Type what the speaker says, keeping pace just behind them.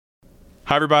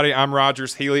Hi, everybody. I'm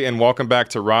Rogers Healy, and welcome back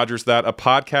to Rogers That, a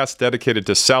podcast dedicated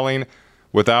to selling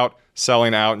without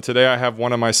selling out. And today I have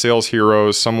one of my sales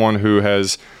heroes, someone who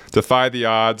has defied the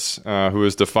odds, who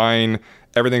is defying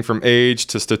everything from age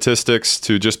to statistics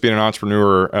to just being an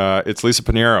entrepreneur. It's Lisa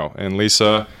Pineiro. And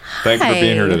Lisa, thank you for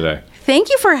being here today. Thank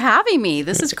you for having me.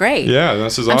 This is great. Yeah,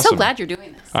 this is awesome. I'm so glad you're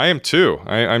doing this. I am too.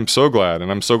 I'm so glad.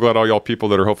 And I'm so glad all y'all people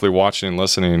that are hopefully watching and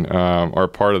listening are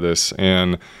part of this.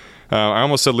 And I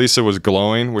almost said Lisa was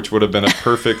glowing, which would have been a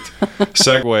perfect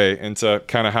segue into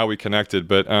kind of how we connected.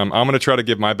 But I'm going to try to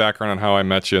give my background on how I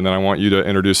met you, and then I want you to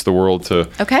introduce the world to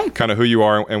kind of who you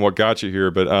are and what got you here.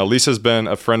 But Lisa's been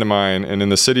a friend of mine, and in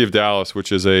the city of Dallas,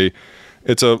 which is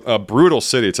it's a brutal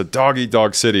city. It's a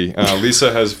dog-eat-dog city.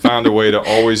 Lisa has found a way to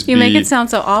always You make it sound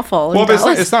so awful. Well,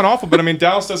 it's not awful, but I mean,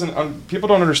 Dallas doesn't. People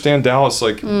don't understand Dallas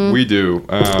like we do.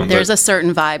 There's a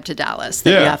certain vibe to Dallas that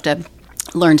you have to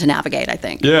learn to navigate, I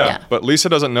think. Yeah, but Lisa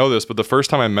doesn't know this, but the first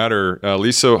time I met her,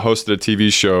 Lisa hosted a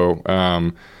TV show.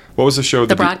 What was the show?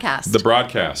 The Broadcast. The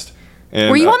Broadcast. And,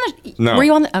 were you on the? No. Were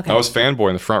you on the? Okay. I was fanboy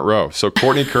in the front row. So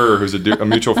Courtney Kerr, who's a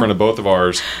mutual friend of both of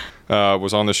ours,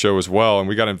 was on the show as well, and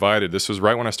we got invited. This was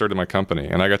right when I started my company,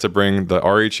 and I got to bring the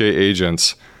RHA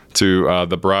agents to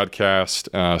the Broadcast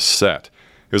set.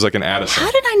 It was like an Addison.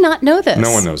 How did I not know this?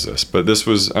 No one knows this, but this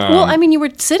was... well, I mean, you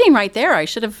were sitting right there. I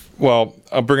should have... Well,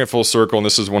 I'll bring it full circle, and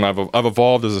this is when I've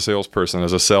evolved as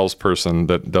a salesperson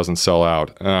that doesn't sell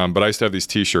out. But I used to have these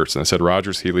T-shirts, and it said,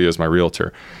 Rogers Healy is my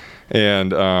realtor.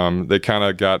 And they kind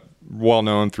of got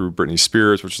well-known through Britney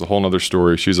Spears, which is a whole other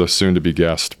story. She's a soon-to-be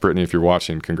guest. Brittany, if you're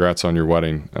watching, congrats on your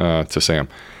wedding to Sam.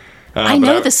 I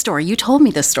know this story. You told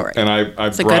me this story. And I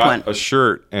brought a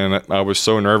shirt, and I was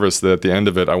so nervous that at the end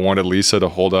of it, I wanted Lisa to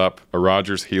hold up a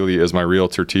Rogers Healy as my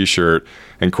realtor T-shirt.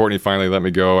 And Courtney finally let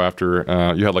me go after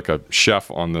you had like a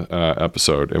chef on the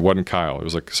episode. It wasn't Kyle. It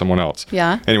was like someone else.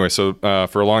 Yeah. Anyway, so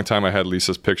for a long time, I had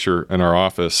Lisa's picture in our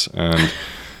office, and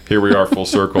here we are full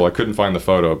circle. I couldn't find the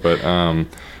photo, but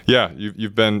yeah,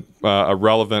 you've been a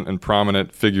relevant and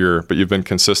prominent figure, but you've been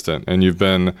consistent, and you've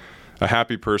been a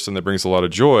happy person that brings a lot of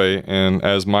joy. And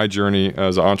as my journey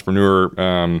as an entrepreneur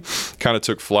kind of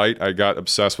took flight, I got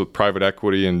obsessed with private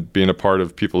equity and being a part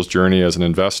of people's journey as an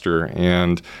investor.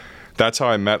 And that's how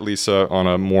I met Lisa on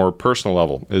a more personal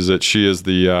level, is that she is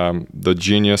the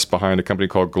genius behind a company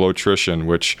called Glotrition,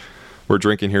 which we're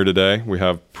drinking here today. We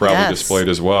have proudly displayed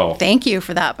as well. Thank you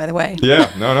for that, by the way. Yeah,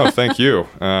 no, thank you.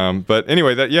 But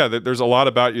anyway, there's a lot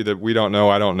about you that we don't know,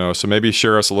 I don't know. So maybe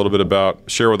share with us a little bit about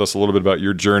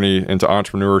your journey into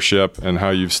entrepreneurship and how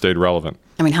you've stayed relevant.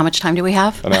 I mean, how much time do we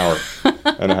have? An hour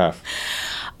and a half.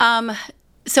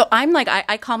 So I'm like,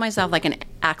 I call myself like an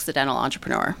accidental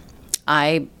entrepreneur.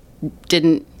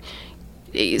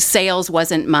 Sales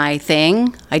wasn't my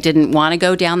thing. I didn't want to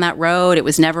go down that road. It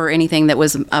was never anything that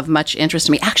was of much interest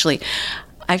to me. Actually,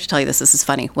 I have to tell you this. This is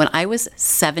funny. When I was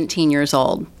 17 years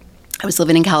old, I was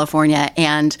living in California,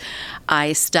 and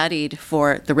I studied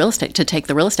to take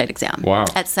the real estate exam. Wow.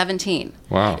 At 17.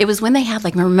 Wow. It was when they had,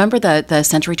 remember the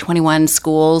Century 21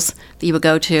 schools that you would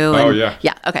go to? Oh, yeah.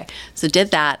 Yeah, okay. So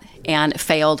did that and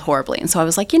failed horribly. And so I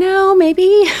was like,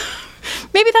 maybe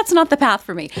that's not the path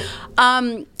for me.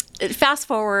 Fast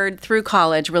forward through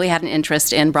college, really had an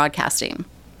interest in broadcasting,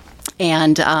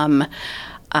 and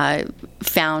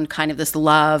found kind of this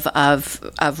love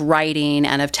of writing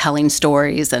and of telling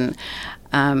stories, and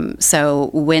so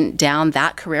went down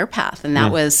that career path, and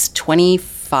that was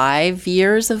 25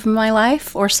 years of my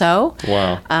life or so.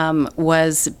 Wow.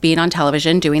 Was being on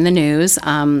television, doing the news.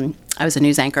 I was a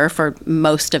news anchor for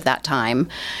most of that time.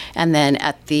 And then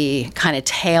at the kind of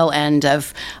tail end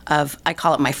of I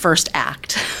call it my first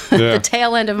act, the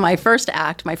tail end of my first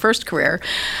act, my first career,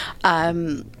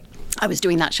 I was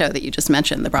doing that show that you just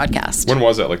mentioned, The Broadcast. When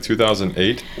was that, like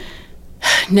 2008?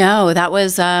 No, that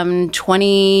was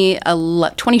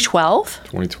 2012.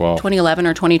 2011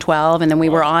 or 2012. And then we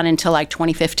were on until like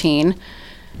 2015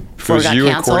 before we got canceled. It was you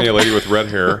and Courtney, a lady with red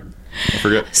hair. I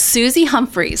forget. Susie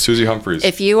Humphreys.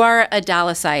 If you are a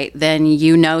Dallasite, then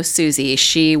you know Susie.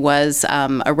 She was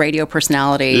a radio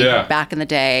personality back in the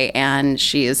day, and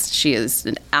she is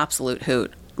an absolute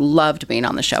hoot. Loved being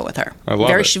on the show with her. I love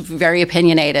it. Very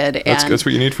opinionathat. That's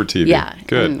what you need for TV. Yeah.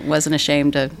 Good. And wasn't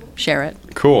ashamed to share it.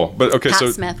 Cool. But okay,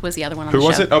 Pat Smith was the other one on the the show. Who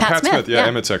was it? Oh, Pat Smith. Yeah, yeah,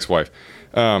 Emmett's ex-wife.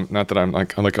 Not that I'm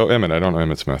like, oh, Emmett. I don't know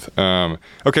Emmett Smith.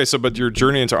 Okay, so but your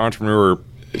journey into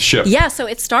entrepreneurship. Yeah, so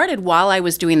it started while I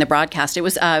was doing the broadcast. It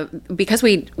was because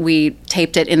we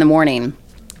taped it in the morning.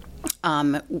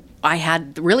 I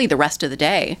had really the rest of the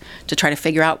day to try to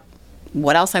figure out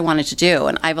what else I wanted to do.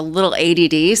 And I have a little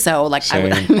ADD, so like I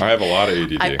have a lot of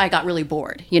ADD. I got really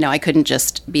bored. I couldn't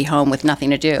just be home with nothing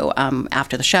to do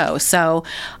after the show. So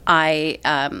I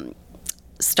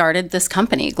started this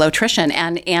company, Glotrition,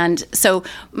 and so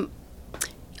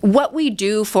what we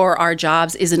do for our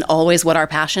jobs isn't always what our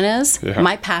passion is. Yeah.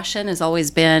 My passion has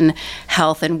always been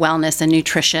health and wellness and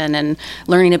nutrition and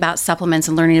learning about supplements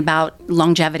and learning about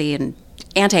longevity and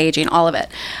anti-aging, all of it.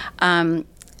 And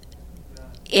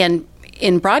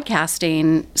in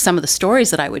broadcasting, some of the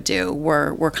stories that I would do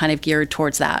were kind of geared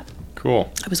towards that.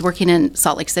 Cool. I was working in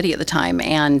Salt Lake City at the time,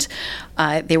 and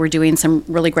they were doing some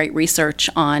really great research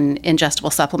on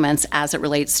ingestible supplements as it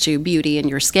relates to beauty and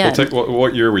your skin.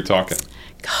 What year are we talking?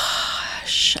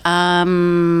 Gosh,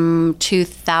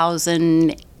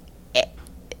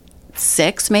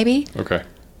 2006 maybe. Okay.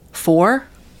 4.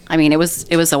 I mean, it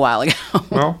was a while ago.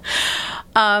 Well.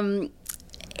 And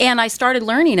I started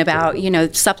learning about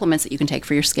supplements that you can take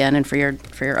for your skin and for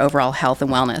your overall health and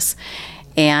wellness.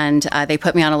 And they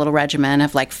put me on a little regimen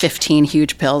of like 15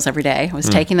 huge pills every day. I was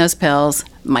taking those pills.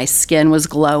 My skin was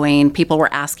glowing. People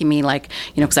were asking me, like,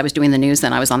 because I was doing the news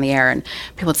then, I was on the air, and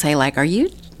people would say, like, what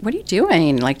are you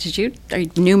doing? Like, are you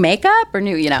new makeup or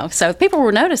new, So people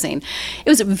were noticing. It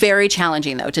was very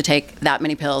challenging, though, to take that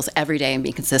many pills every day and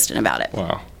be consistent about it.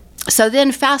 Wow. So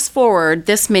then fast forward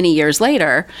this many years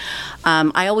later,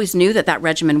 I always knew that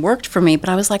regimen worked for me, but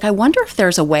I was like, I wonder if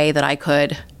there's a way that I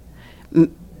could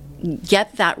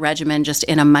get that regimen just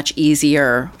in a much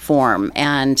easier form.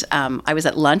 And I was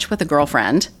at lunch with a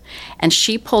girlfriend, and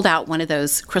she pulled out one of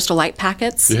those Crystal Light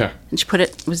packets. Yeah. And she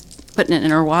was putting it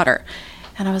in her water.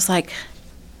 And I was like,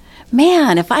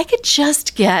 man, if I could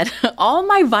just get all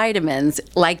my vitamins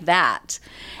like that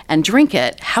and drink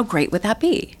it, how great would that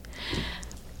be?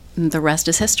 And the rest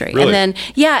is history. Really? And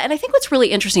then, and I think what's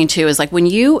really interesting too is like when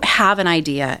you have an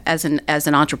idea as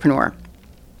an entrepreneur,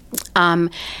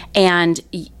 and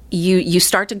you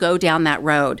start to go down that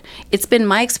road. It's been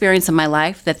my experience in my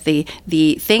life that the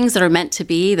things that are meant to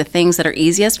be, the things that are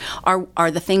easiest,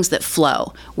 are the things that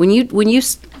flow. When you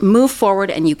move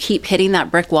forward and you keep hitting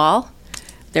that brick wall,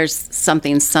 there's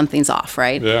something's off,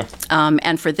 right? Yeah.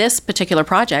 And for this particular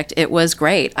project, it was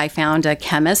great. I found a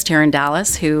chemist here in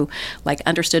Dallas who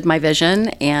understood my vision,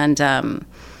 and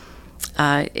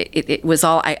it was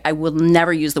all, I will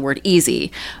never use the word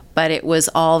easy, but it was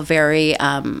all very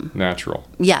natural.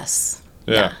 Yes.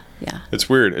 Yeah. It's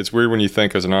weird. It's weird when you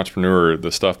think as an entrepreneur,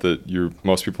 the stuff that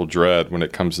most people dread, when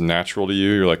it comes natural to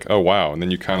you, you're like, oh wow, and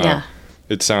then you kind of,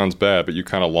 it sounds bad, but you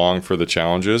kind of long for the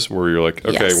challenges where you're like,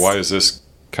 okay, why is this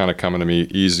kind of coming to me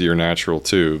easy or natural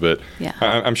too? But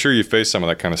I'm sure you face some of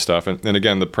that kind of stuff. And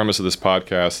again, the premise of this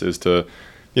podcast is to,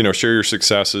 share your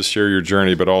successes, share your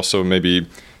journey, but also maybe,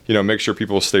 make sure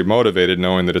people stay motivated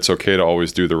knowing that it's okay to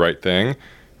always do the right thing,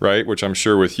 right? Which I'm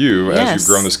sure with you, as you've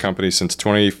grown this company since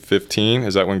 2015,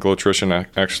 is that when Glotrition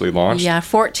actually launched? Yeah,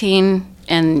 14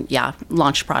 and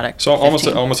launched product. So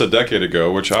almost a decade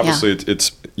ago, which obviously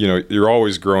it's you're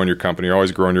always growing your company, you're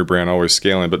always growing your brand, always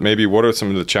scaling. But maybe what are some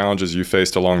of the challenges you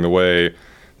faced along the way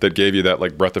that gave you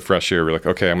that breath of fresh air? You're like,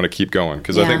 okay, I'm going to keep going.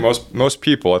 Because I think most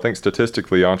people, I think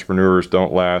statistically, entrepreneurs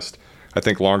don't last, I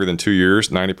think, longer than 2 years.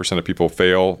 90% of people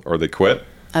fail or they quit.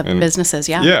 Businesses,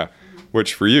 Yeah.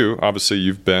 Which for you, obviously,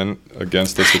 you've been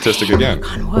against the statistic again.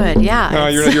 On wood, yeah. No,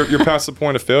 you're past the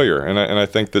point of failure, and I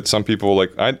think that some people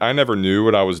I never knew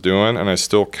what I was doing, and I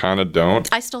still kind of don't.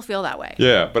 I still feel that way.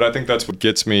 Yeah, but I think that's what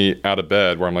gets me out of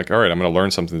bed, where I'm like, all right, I'm going to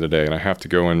learn something today, and I have to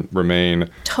go and remain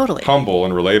humble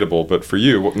and relatable. But for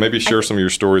you, maybe share some of your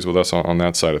stories with us on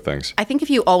that side of things. I think if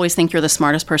you always think you're the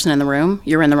smartest person in the room,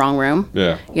 you're in the wrong room.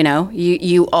 Yeah.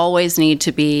 You always need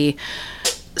to be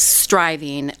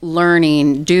striving,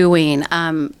 learning, doing.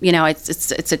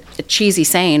 It's a cheesy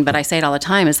saying, but I say it all the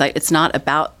time. Is like it's not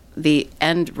about the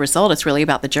end result; it's really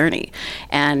about the journey.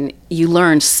 And you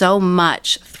learn so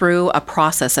much through a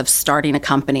process of starting a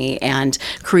company and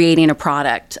creating a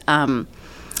product.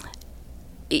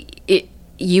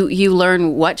 You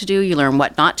learn what to do, you learn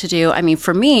what not to do. I mean,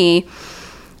 for me,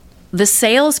 the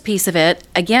sales piece of it,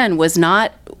 again,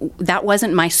 that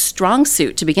wasn't my strong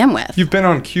suit to begin with. You've been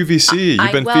on QVC.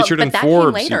 You've been featured in Forbes.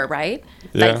 But that came later, right?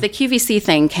 Yeah. The QVC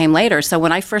thing came later. So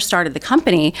when I first started the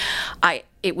company,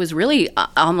 it was really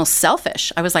almost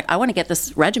selfish. I was like, I want to get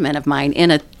this regimen of mine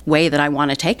in a way that I want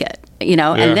to take it,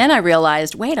 And then I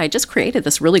realized, wait, I just created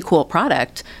this really cool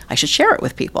product. I should share it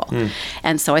with people.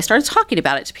 And so I started talking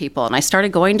about it to people, and I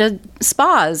started going to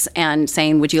spas and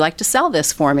saying, would you like to sell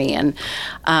this for me? And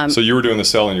so you were doing the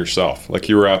selling yourself,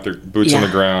 you were out there, boots on the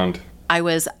ground. I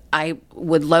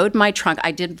would load my trunk.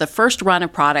 I did the first run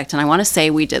of product, and I want to say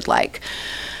we did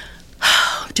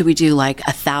did we do like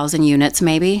 1,000 units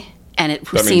maybe? And it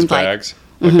That seemed means like bags,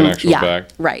 like an actual yeah, bag.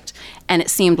 right. And it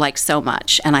seemed like so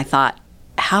much. And I thought,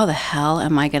 how the hell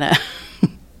am I going to,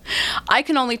 I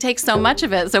can only take so much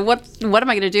of it. So what am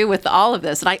I going to do with all of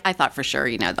this? And I thought for sure,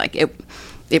 like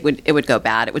it would go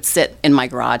bad. It would sit in my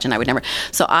garage and I would never.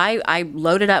 So I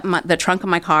loaded up the trunk of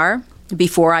my car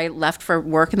before I left for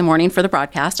work in the morning for the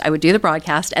broadcast. I would do the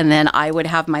broadcast, and then I would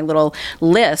have my little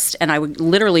list, and I would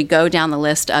literally go down the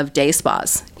list of day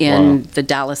spas in the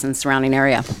Dallas and surrounding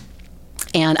area.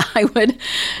 And I would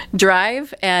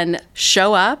drive and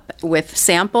show up with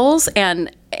samples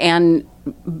and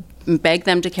beg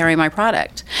them to carry my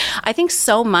product. I think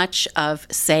so much of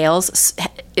sales,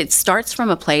 it starts from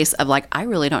a place of like, I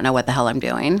really don't know what the hell I'm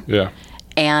doing. Yeah.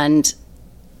 And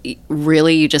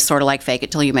really, you just sort of like fake it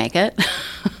till you make it.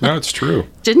 No, it's true.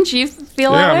 Didn't you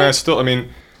feel that way? I mean,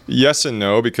 yes and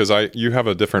no, because you have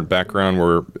a different background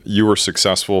where you were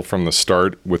successful from the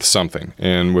start with something.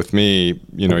 And with me,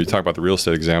 you talk about the real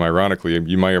estate exam, ironically,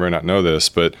 you might or may not know this,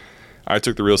 but I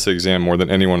took the real estate exam more than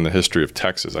anyone in the history of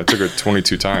Texas. I took it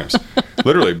 22 times,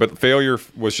 literally. But failure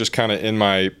was just kind of in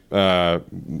my blood,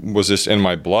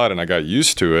 and I got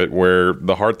used to it. Where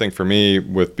the hard thing for me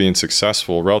with being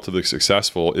successful, relatively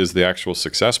successful, is the actual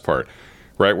success part,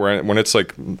 right? When it's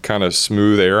like kind of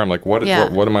smooth air, I'm like, what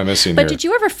am I missing here? But did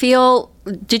you ever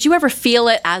feel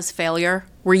it as failure?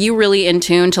 Were you really in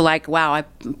tune to like, wow, I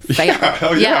failed? Yeah,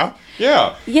 hell yeah.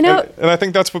 Yeah. And I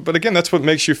think that's what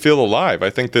makes you feel alive. I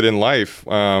think that in life,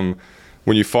 when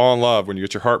you fall in love, when you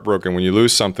get your heart broken, when you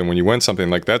lose something, when you win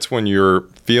something, like that's when you're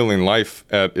feeling life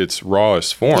at its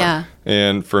rawest form. Yeah.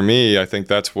 And for me, I think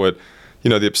that's what,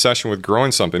 the obsession with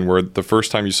growing something, where the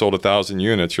first time you sold 1,000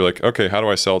 units, you're like, okay, how do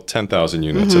I sell 10,000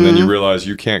 units? Mm-hmm. And then you realize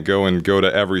you can't go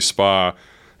to every spa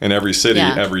in every city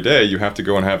every day. You have to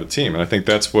go and have a team. And I think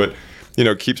that's what,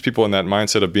 keeps people in that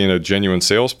mindset of being a genuine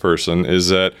salesperson, is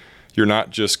that you're not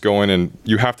just going and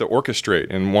you have to orchestrate.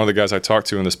 And one of the guys I talked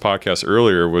to in this podcast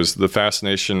earlier was the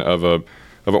fascination of an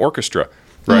orchestra,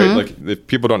 right? Mm-hmm. Like, if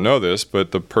people don't know this,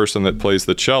 but the person that plays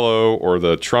the cello or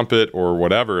the trumpet or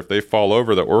whatever, if they fall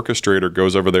over, the orchestrator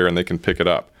goes over there and they can pick it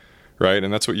up, right?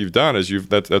 And that's what you've done, is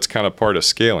that's kind of part of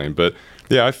scaling. But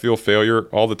yeah, I feel failure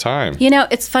all the time.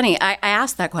 It's funny. I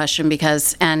asked that question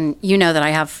because, and that I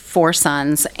have 4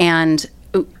 sons, and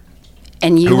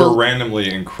you who are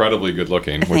randomly incredibly good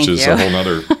looking, which is a whole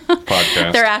nother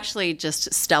podcast. They're actually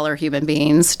just stellar human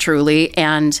beings, truly.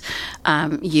 And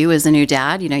you, as a new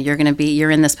dad,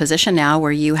 you're in this position now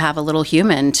where you have a little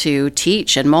human to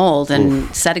teach and mold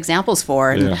and set examples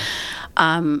for. And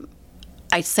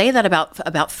I say that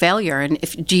about failure. And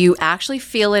do you actually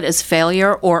feel it as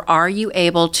failure, or are you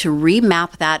able to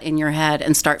remap that in your head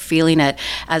and start feeling it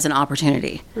as an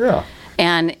opportunity? Yeah.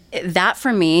 And that,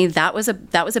 for me, that was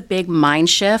a big mind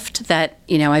shift that,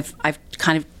 I've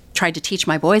kind of tried to teach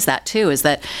my boys that too, is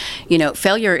that,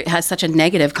 failure has such a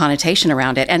negative connotation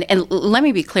around it. And let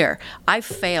me be clear, I've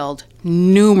failed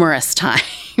numerous times.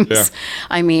 Yeah.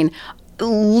 I mean,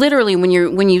 literally,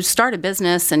 when you start a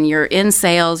business and you're in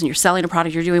sales and you're selling a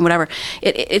product, you're doing whatever,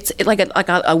 it's like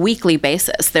a weekly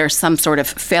basis. There's some sort of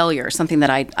failure, something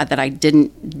that I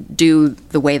didn't do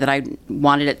the way that I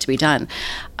wanted it to be done.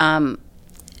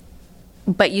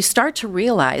 But you start to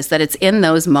realize that it's in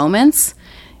those moments,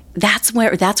 that's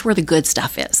where the good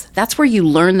stuff is. That's where you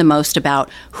learn the most about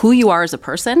who you are as a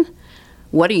person.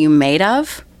 What are you made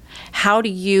of? How do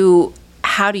you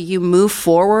move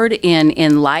forward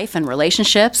in life and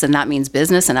relationships, and that means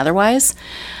business and otherwise.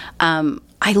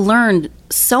 I learned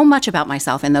so much about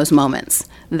myself in those moments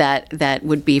that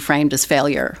would be framed as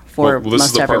failure for most everyone. This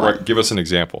is the part where, give us an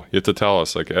example. You have to tell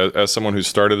us, like, as someone who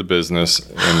started a business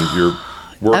and you're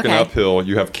working uphill,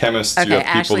 you have chemists, you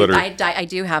have people that are... I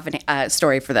do have a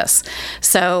story for this.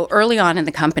 So early on in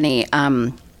the company,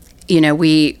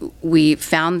 we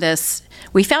found this...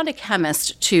 We found a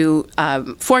chemist to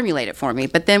formulate it for me,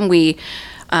 but then we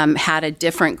had a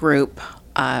different group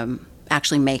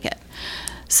actually make it.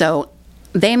 So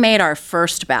they made our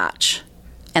first batch,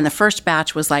 and the first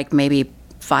batch was like maybe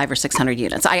 500 or 600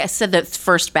 units. I said the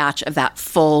first batch of that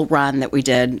full run that we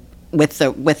did with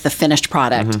the finished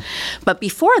product. Mm-hmm. But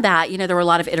before that, there were a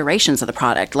lot of iterations of the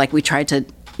product. Like, we tried to,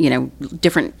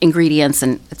 different ingredients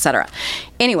and et cetera.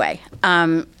 Anyway,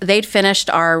 they'd finished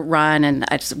our run, and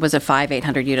it was a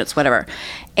 800 units, whatever.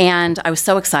 And I was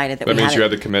so excited that means you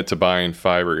had to commit to buying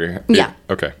 5 or... Yeah.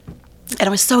 Okay. And I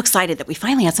was so excited that we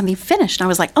finally had something finished. And I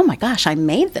was like, oh my gosh, I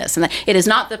made this. And it is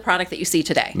not the product that you see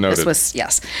today. Noted. This was,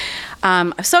 yes.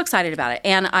 I was so excited about it.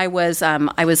 And I was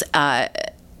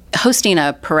hosting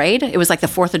a parade. It was like the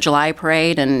 4th of July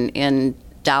parade in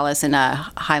Dallas in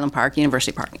Highland Park,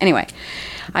 University Park. Anyway,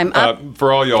 I'm up.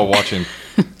 For all y'all watching,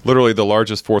 literally the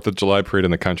largest 4th of July parade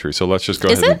in the country. So let's just go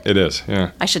ahead. It is,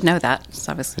 yeah. I should know that,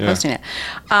 so I was hosting it.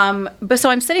 But so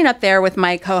I'm sitting up there with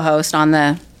my co-host on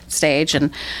the stage,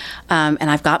 and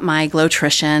I've got my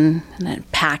Glotrition and I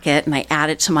pack it and I add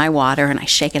it to my water and I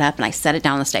shake it up and I set it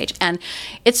down on the stage. And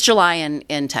it's July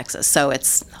in Texas, so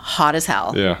it's hot as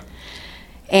hell. Yeah.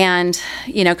 And,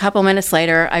 a couple minutes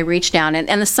later, I reached down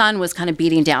and the sun was kind of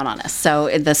beating down on us. So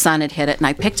the sun had hit it and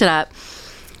I picked it up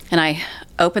and I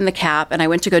opened the cap and I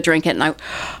went to go drink it and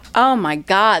oh my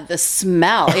God, the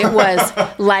smell. It was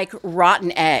like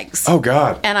rotten eggs. Oh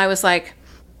God. And I was like,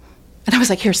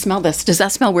 here, smell this. Does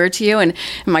that smell weird to you? And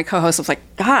my co-host was like,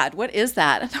 God, what is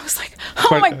that? And I was like,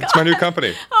 my God. It's my new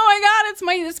company. Oh my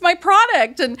God, it's my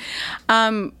product. And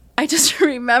I just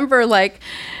remember like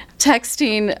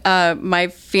texting my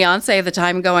fiance at the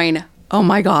time going, oh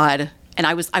my God. And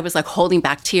I was like holding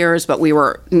back tears, but we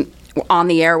were on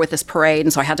the air with this parade.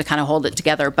 And so I had to kind of hold it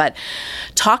together. But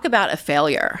talk about a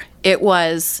failure. It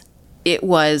was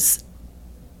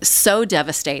so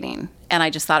devastating. And I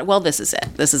just thought, well, this is it.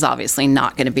 This is obviously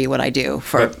not going to be what I do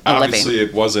for a living. Obviously,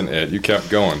 it wasn't it. You kept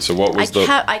going. So what was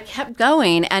I kept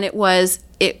going, and it was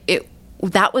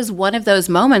that was one of those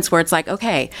moments where it's like,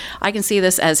 okay, I can see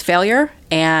this as failure,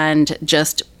 and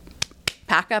just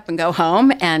pack up and go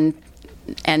home, and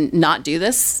not do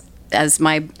this as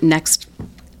my next,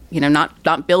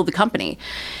 not build the company.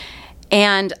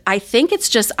 And I think it's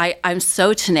just I'm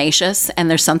so tenacious, and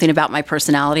there's something about my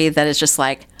personality that is just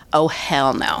like, oh,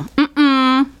 hell no.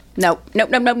 Nope.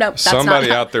 That's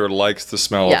somebody out there likes the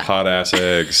smell of hot-ass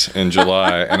eggs in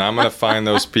July, and I'm going to find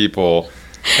those people.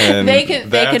 And they can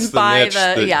buy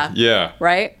yeah.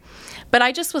 Right? But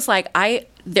I just was like,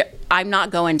 I'm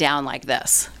not going down like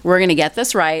this. We're going to get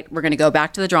this right. We're going to go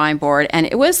back to the drawing board. And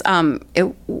it was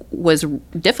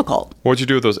difficult. What'd you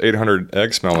do with those 800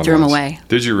 egg smelling ones? Threw them away.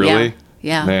 Did you really?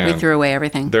 Yeah. Man, we threw away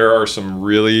everything. There are some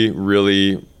really,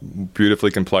 really beautifully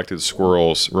complected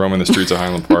squirrels roaming the streets of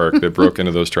Highland Park that broke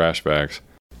into those trash bags.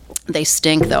 They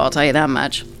stink, though, I'll tell you that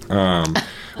much.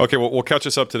 Okay, well, we'll catch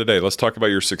us up to today. Let's talk about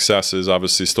your successes.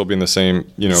 Obviously, still being the same,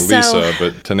 Lisa,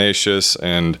 but tenacious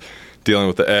and dealing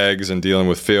with the eggs and dealing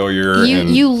with failure.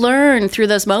 You learn through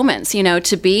those moments,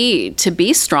 to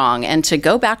be strong and to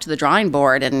go back to the drawing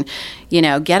board and,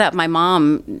 get up. My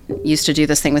mom used to do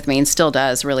this thing with me and still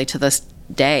does really to this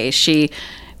day.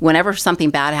 Whenever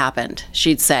something bad happened,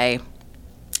 she'd say,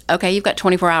 okay, you've got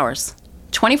 24 hours.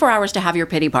 24 hours to have your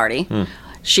pity party.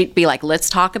 She'd be like, let's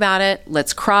talk about it.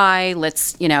 Let's cry.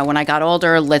 Let's, when I got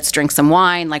older, let's drink some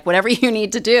wine, like whatever you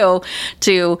need to do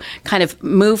to kind of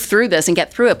move through this and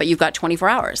get through it. But you've got 24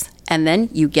 hours. And then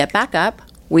you get back up,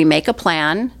 we make a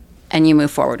plan, and you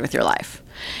move forward with your life.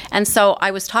 And so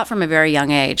I was taught from a very young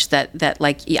age that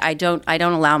like, I don't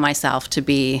allow myself to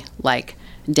be like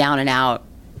down and out,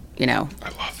 I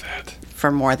love that.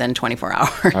 For more than 24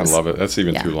 hours. I love it. That's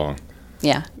even too long.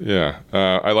 Yeah. Yeah.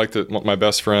 I like to, my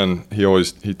best friend,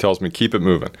 he tells me, keep it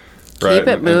moving. Right? Keep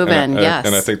it moving, yes.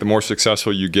 And I think the more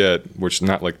successful you get, which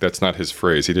that's not his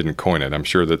phrase. He didn't coin it. I'm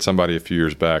sure that somebody a few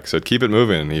years back said, keep it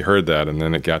moving. And he heard that, and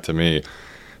then it got to me.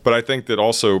 But I think that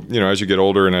also, as you get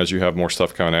older and as you have more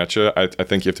stuff coming at you, I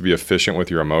think you have to be efficient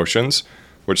with your emotions,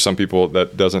 which some people,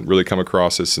 that doesn't really come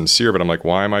across as sincere. But I'm like,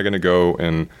 why am I going to go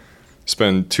and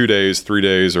spend 2 days, 3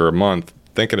 days, or a month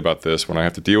thinking about this when I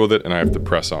have to deal with it and I have to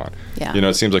press on? Yeah.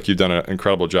 It seems like you've done an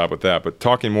incredible job with that. But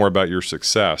talking more about your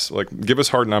success, like give us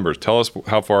hard numbers. Tell us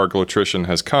how far Glotrition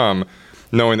has come,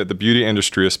 knowing that the beauty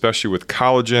industry, especially with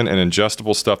collagen and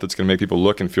ingestible stuff that's going to make people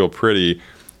look and feel pretty,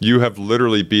 you have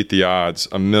literally beat the odds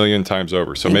a million times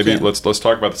over. So maybe let's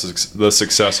talk about the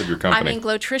success of your company. I mean,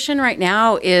 Glotrition right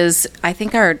now is, I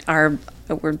think we're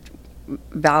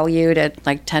valued at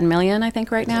like 10 million, I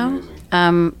think right now.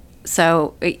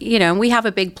 So, we have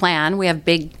a big plan. We have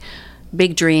big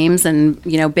dreams and,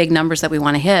 big numbers that we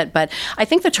want to hit. But I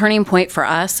think the turning point for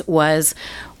us was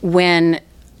when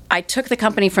I took the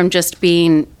company from just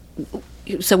being,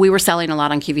 so we were selling a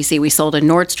lot on QVC. We sold in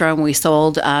Nordstrom. We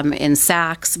sold in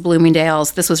Saks,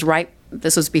 Bloomingdale's. This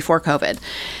was before COVID.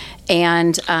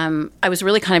 And I was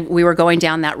really we were going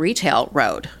down that retail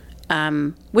road,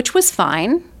 which was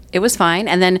fine. It was fine.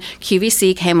 And then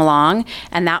QVC came along,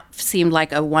 and that seemed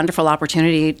like a wonderful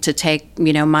opportunity to take,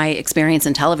 my experience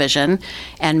in television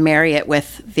and marry it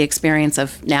with the experience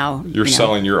of now. You're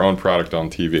selling your own product on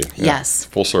TV. Yeah. Yes.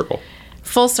 Full circle.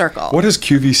 Full circle. What does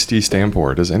QVC stand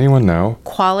for? Does anyone know?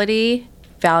 Quality,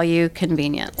 value,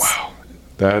 convenience. Wow.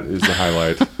 That is the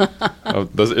highlight.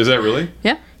 Is that really?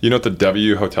 Yeah. You know what the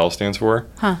W hotel stands for?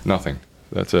 Huh. Nothing.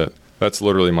 That's it. That's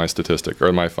literally my statistic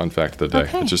or my fun fact of the day.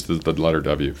 Okay. It's just the letter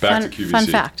W. Back to QVC. Fun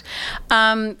fact.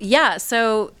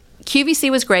 So QVC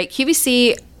was great.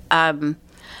 QVC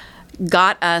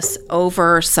got us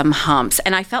over some humps.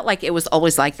 And I felt like it was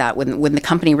always like that when the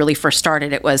company really first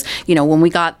started. It was, when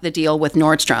we got the deal with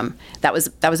Nordstrom, that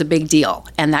was a big deal.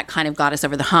 And that kind of got us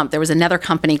over the hump. There was another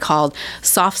company called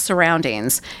Soft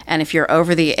Surroundings. And if you're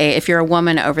a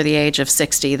woman over the age of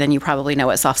 60, then you probably know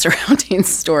what Soft Surroundings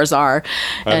stores are.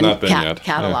 I've not been yet.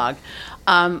 Catalog.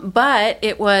 Yeah. But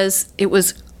it was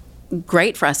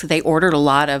great for us. They ordered a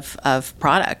lot of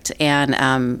product,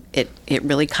 and it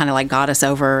really kind of like got us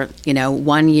over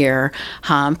 1 year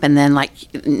hump, and then like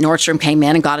Nordstrom came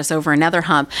in and got us over another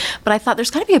hump. But I thought there's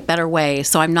got to be a better way,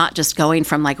 so I'm not just going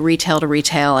from like retail to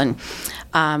retail. And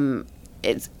during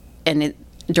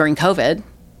COVID,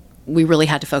 we really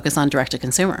had to focus on direct to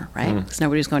consumer, right? Because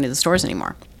nobody was going to the stores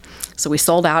anymore. So we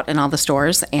sold out in all the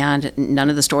stores, and none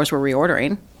of the stores were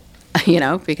reordering,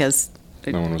 because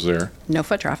no one was there. No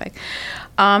foot traffic.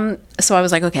 So I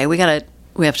was like, okay, we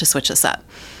have to switch this up.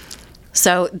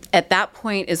 So at that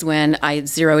point is when I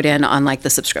zeroed in on like the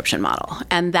subscription model.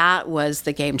 And that was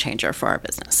the game changer for our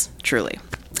business, truly.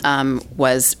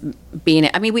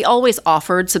 We always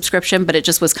offered subscription, but it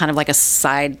just was kind of like a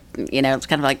side, it's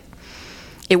kind of like,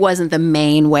 it wasn't the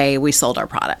main way we sold our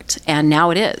product. And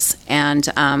now it is. And,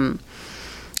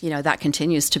 that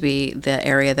continues to be the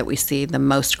area that we see the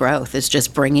most growth, is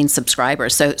just bringing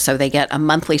subscribers. So they get a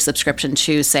monthly subscription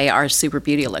to, say, our Super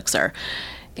Beauty Elixir.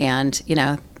 And,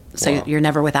 so Wow. you're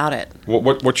never without it.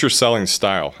 What's your selling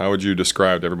style? How would you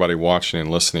describe to everybody watching and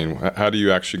listening? How do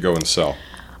you actually go and sell?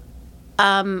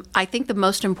 I think the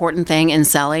most important thing in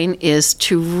selling is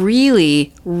to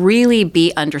really, really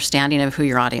be understanding of who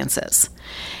your audience is.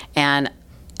 And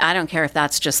I don't care if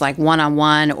that's just like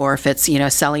one-on-one or if it's,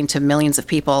 selling to millions of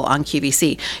people on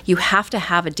QVC. You have to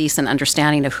have a decent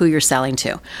understanding of who you're selling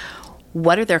to.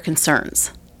 What are their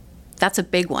concerns? That's a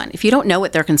big one. If you don't know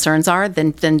what their concerns are,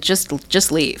 then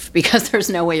just leave, because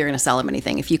there's no way you're going to sell them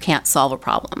anything if you can't solve a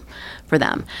problem for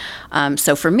them.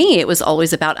 So for me, it was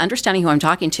always about understanding who I'm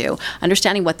talking to,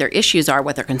 understanding what their issues are,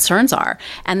 what their concerns are,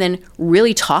 and then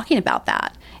really talking about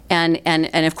that. And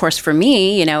of course, for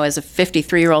me, as a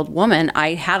 53-year-old woman,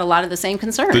 I had a lot of the same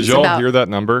concerns. Did y'all hear that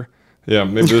number? Yeah,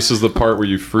 maybe this is the part where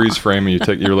you freeze frame and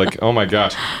you're like, oh my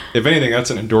gosh. If anything,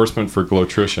 that's an endorsement for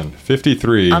Glotrition.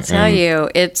 53. I'll tell you,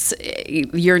 it's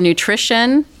your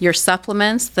nutrition, your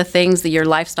supplements, the things that your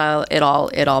lifestyle, it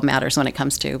all matters when it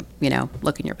comes to,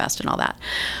 looking your best and all that.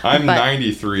 I'm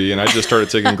 93 and I just started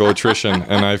taking Glotrition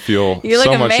and I feel you look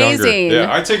so much younger. amazing.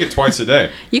 Yeah, I take it twice a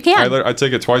day. You can. I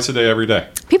take it twice a day every day.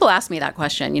 People ask me that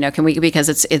question, can we, because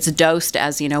it's dosed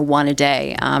as, one a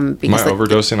day. Am I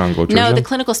overdosing on Glotrition? No, the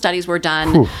clinical studies were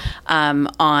done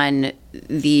on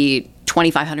the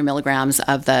 2,500 milligrams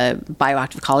of the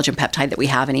bioactive collagen peptide that we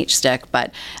have in each stick.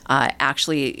 But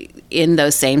actually, in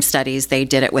those same studies, they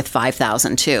did it with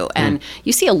 5,000 too. And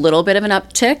you see a little bit of an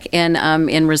uptick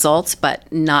in results, but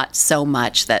not so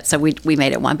much. So we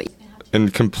made it one. But in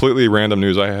completely random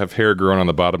news, I have hair growing on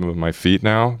the bottom of my feet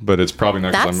now, but it's probably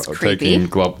not because I'm taking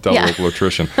double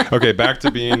Glotrition. Okay, back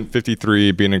to being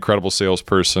 53, being an incredible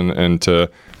salesperson, and to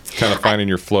kind of finding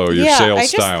your flow, your sales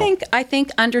style. I think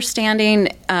understanding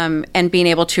and being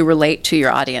able to relate to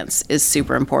your audience is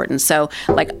super important. So,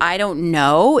 like, I don't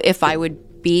know if I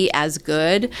would be as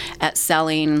good at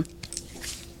selling,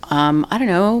 I don't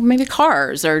know, maybe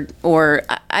cars or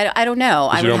I don't know.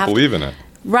 I don't believe in it.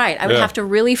 Right. I would have to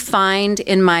really find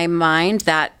in my mind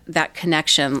that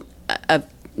connection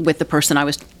with the person I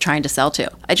was trying to sell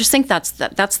to. I just think that's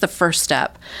the first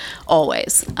step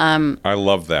always. I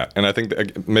love that. And I think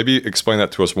that, maybe explain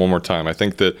that to us one more time. I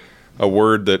think that a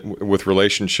word that with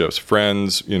relationships,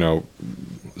 friends,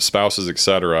 spouses,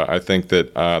 etc., I think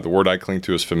that the word I cling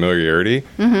to is familiarity,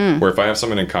 where if I have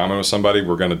something in common with somebody,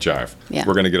 we're going to jive. Yeah.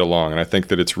 We're going to get along. And I think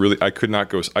that it's really, I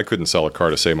couldn't sell a car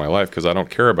to save my life because I don't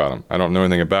care about them. I don't know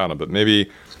anything about them. But maybe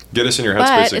get us in your headspace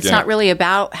again. But it's not really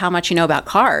about how much you know about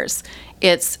cars.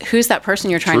 It's who's that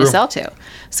person you're trying to sell to.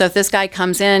 So if this guy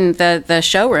comes in the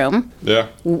showroom,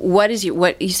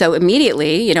 so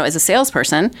immediately, as a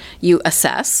salesperson, you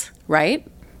assess, right?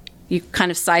 You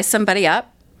kind of size somebody up.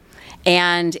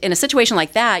 And in a situation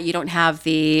like that, you don't have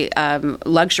the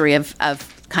luxury of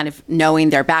kind of knowing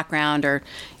their background or,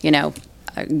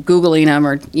 Googling them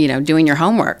or, doing your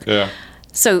homework. Yeah.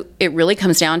 So it really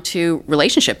comes down to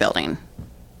relationship building.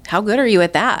 How good are you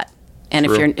at that? And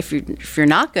if you're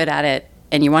not good at it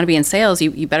and you want to be in sales,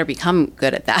 you better become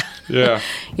good at that. Yeah.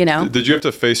 Did you have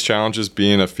to face challenges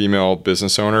being a female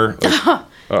business owner?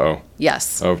 Like,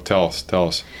 Yes. Oh, tell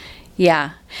us.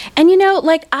 Yeah. And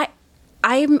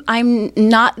I'm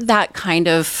not that kind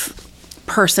of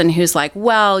person who's like,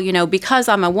 well, because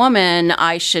I'm a woman,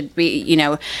 I should be,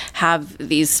 have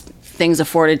these things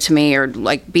afforded to me or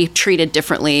like be treated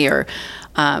differently or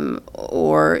I'm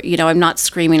not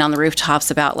screaming on the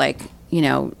rooftops about like,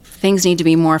 things need to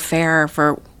be more fair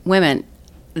for women.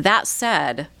 That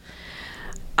said,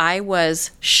 I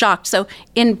was shocked. So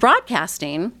in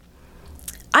broadcasting,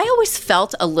 I always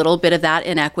felt a little bit of that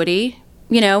inequity.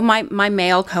 My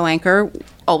male co-anchor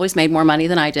always made more money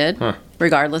than I did,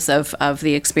 regardless of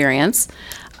the experience.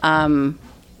 And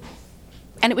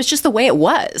it was just the way it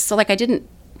was. So like I didn't,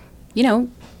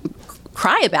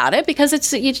 cry about it because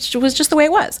it was just the way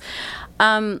it was.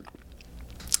 And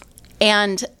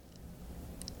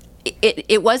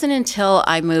it wasn't until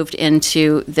I moved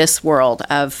into this world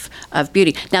of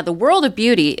beauty. Now, the world of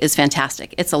beauty is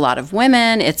fantastic. It's a lot of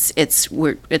women. It's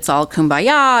all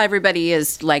kumbaya. Everybody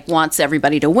is like wants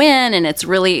everybody to win, and it's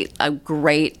really a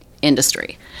great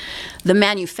industry. The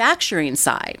manufacturing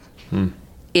side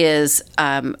is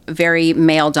very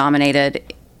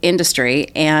male-dominated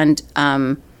industry and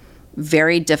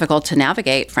very difficult to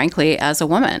navigate, frankly, as a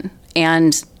woman.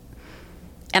 And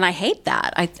I hate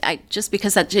that. I just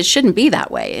because it shouldn't be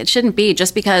that way. It shouldn't be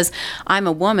just because I'm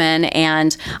a woman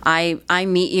and I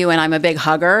meet you and I'm a big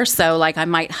hugger. So like I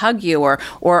might hug you or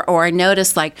I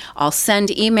notice like I'll send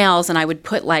emails and I would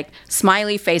put like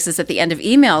smiley faces at the end of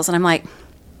emails and I'm like,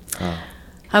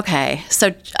 okay,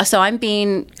 so I'm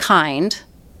being kind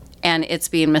and it's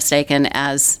being mistaken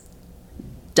as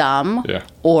dumb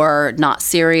or not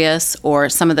serious or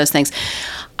some of those things.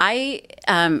 I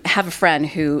have a friend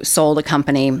who sold a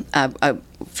company, a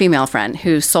female friend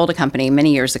who sold a company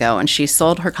many years ago, and she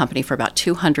sold her company for about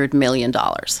 $200 million.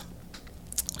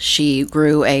 She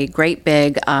grew a great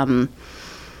big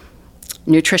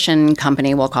nutrition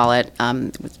company, we'll call it,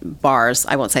 bars.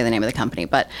 I won't say the name of the company,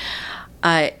 but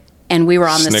and we were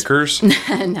on Snickers?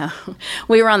 No,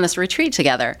 we were on this retreat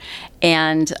together,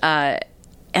 and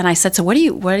I said, so what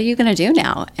are you going to do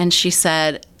now? And she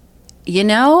said,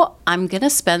 I'm going to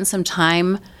spend some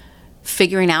time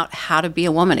figuring out how to be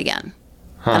a woman again.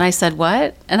 And I said,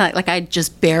 what? And I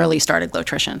just barely started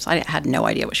Glotrition, so I had no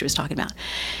idea what she was talking about.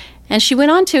 And she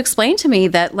went on to explain to me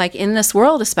that like in this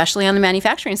world, especially on the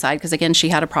manufacturing side, because again, she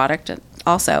had a product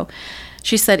also,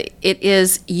 she said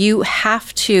you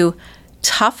have to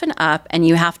toughen up and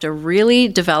you have to really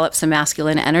develop some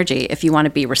masculine energy if you want to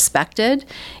be respected,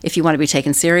 if you want to be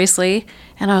taken seriously.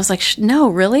 And I was like, no,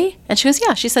 really? And she goes,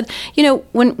 yeah. She said,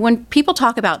 when people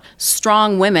talk about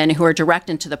strong women who are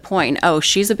direct and to the point, oh,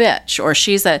 she's a bitch or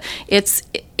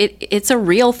it's a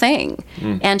real thing.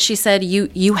 And she said,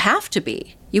 you have to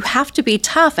be. You have to be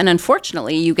tough. And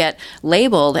unfortunately, you get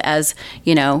labeled as,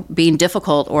 being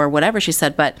difficult or whatever, she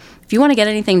said. But if you want to get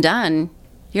anything done,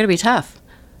 you're going to be tough.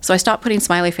 So I stopped putting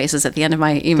smiley faces at the end of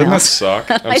my emails. Doesn't that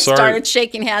suck? I started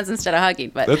shaking hands instead of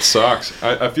hugging. But that sucks.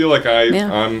 I feel like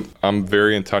I'm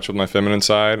very in touch with my feminine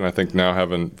side, and I think now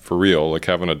having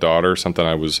a daughter, something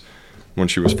I was when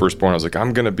she was first born. I was like,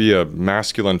 I'm going to be a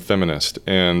masculine feminist,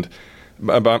 and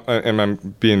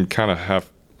I'm being kind of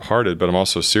half-hearted, but I'm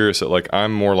also serious that like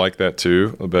I'm more like that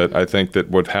too. But I think that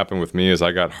what happened with me is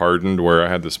I got hardened, where I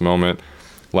had this moment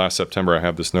last September. I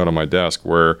have this note on my desk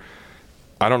where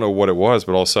I don't know what it was,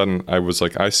 but all of a sudden I was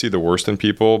like, I see the worst in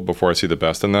people before I see the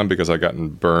best in them because I've gotten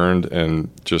burned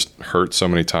and just hurt so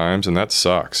many times, and that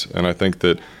sucks. And I think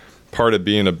that part of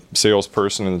being a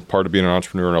salesperson and part of being an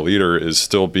entrepreneur and a leader is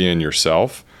still being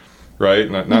yourself, right?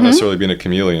 Not necessarily being a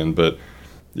chameleon, but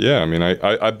yeah, I mean,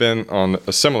 I've been on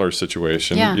a similar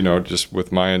situation, just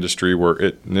with my industry where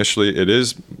it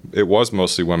was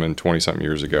mostly women 20-something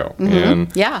years ago.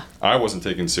 And I wasn't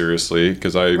taken seriously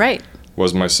because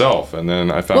was myself, and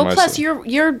then I found myself. Well, plus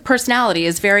your personality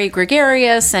is very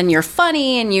gregarious, and you're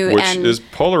funny, and which is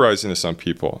polarizing to some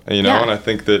people, and and I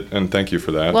think that, and thank you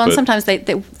for that. Well, and sometimes they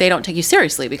don't take you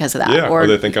seriously because of that, yeah, or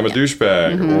they think I'm a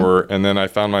douchebag, and then I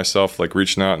found myself like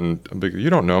reaching out and I'm like, you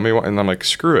don't know me, and I'm like,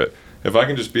 screw it. If I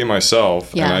can just be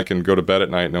myself and I can go to bed at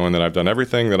night knowing that I've done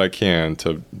everything that I can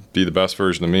to be the best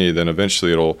version of me, then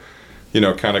eventually it'll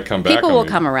kind of come back. People will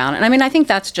come around. And I mean, I think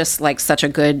that's just like such a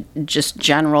good, just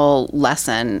general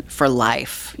lesson for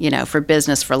life, for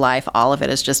business, for life. All of it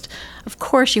is just, of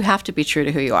course, you have to be true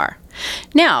to who you are.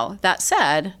 Now, that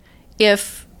said,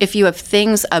 if you have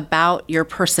things about your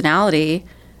personality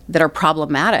that are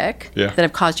problematic, that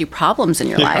have caused you problems in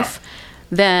your life,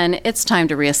 then it's time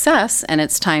to reassess and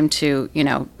it's time to,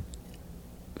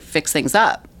 fix things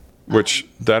up. Which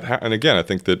and again, I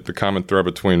think that the common thread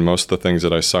between most of the things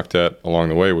that I sucked at along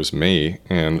the way was me,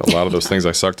 and a lot of those things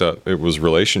I sucked at, it was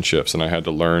relationships, and I had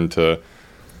to learn to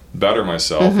better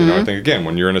myself. You know, I think, again,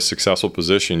 when you're in a successful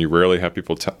position, you rarely have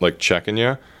people like checking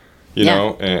you, you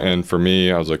know, and for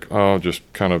me, I was like, oh, just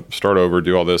kind of start over,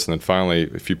 do all this. And then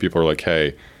finally, a few people are like,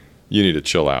 hey, you need to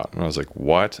chill out. And I was like,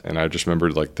 what? And I just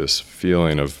remembered like this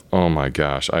feeling of, oh my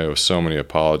gosh, I owe so many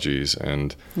apologies.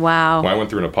 And wow. I went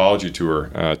through an apology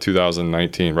tour,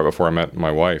 2019, right before I met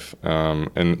my wife.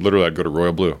 And literally I'd go to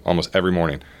Royal Blue almost every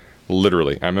morning.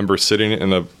 Literally. I remember sitting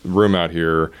in the room out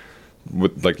here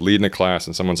with like leading a class,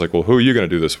 and someone's like, well, who are you going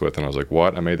to do this with? And I was like,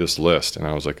 what? I made this list. And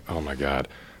I was like, oh my God,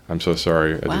 I'm so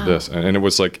sorry I did this. And it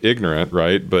was like ignorant,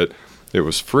 right? But it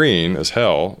was freeing as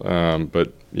hell.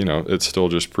 But you know, it still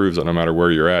just proves that no matter where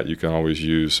you're at, you can always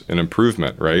use an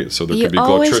improvement, right? So there could be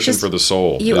Glotrition for the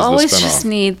soul. You always just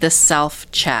need the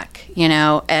self-check, you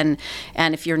know, and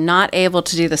if you're not able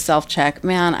to do the self-check,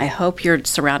 man, I hope you're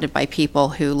surrounded by people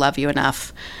who love you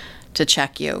enough to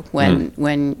check you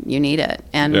when you need it.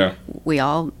 And we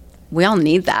all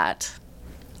need that.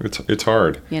 It's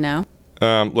hard. You know?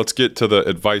 Let's get to the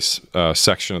advice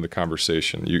section of the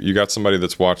conversation. You got somebody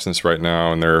that's watching this right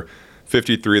now, and they're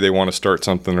 53, they want to start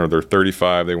something, or they're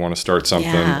 35, they want to start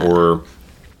something, or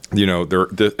you know, they're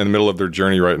in the middle of their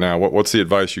journey right now. What's the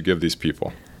advice you give these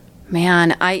people?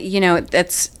 Man,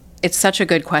 it's such a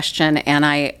good question, and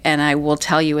I will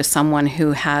tell you, as someone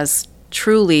who has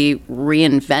truly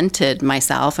reinvented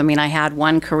myself. I mean, I had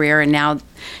one career, and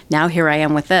now here I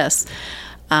am with this.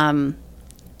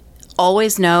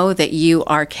 Always know that you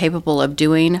are capable of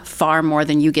doing far more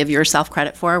than you give yourself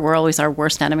credit for. We're always our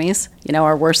worst enemies, you know,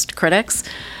 our worst critics.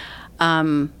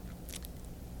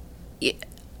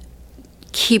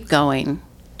 Keep going.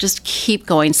 Just keep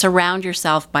going. Surround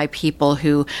yourself by people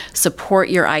who support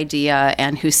your idea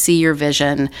and who see your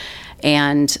vision,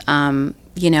 and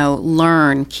you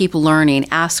know, keep learning,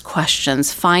 ask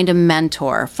questions, find a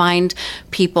mentor, find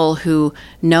people who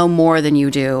know more than you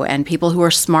do, and people who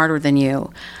are smarter than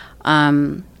you.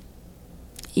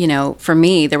 You know, for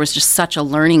me, there was just such a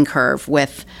learning curve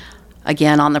with,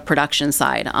 again, on the production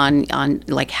side, on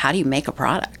like, how do you make a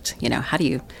product? You know, how do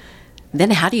you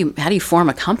form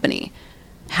a company?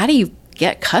 How do you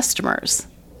get customers?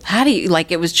 How do you,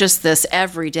 like, it was just this,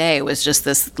 every day was just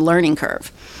this learning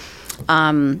curve.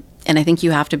 And I think you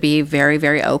have to be very,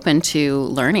 very open to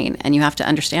learning, and you have to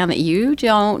understand that you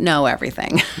don't know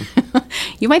everything.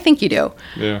 You might think you do.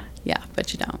 Yeah,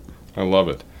 but you don't. I love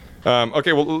it.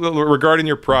 Okay, well, regarding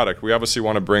your product, we obviously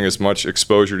want to bring as much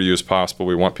exposure to you as possible.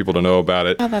 We want people to know about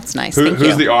it. Oh, that's nice.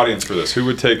 Who's the audience for this? Who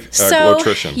would take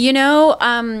Glotrition? You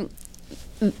know,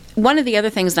 one of the other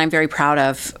things that I'm very proud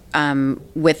of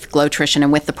with Glotrition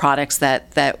and with the products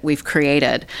that we've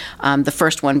created, the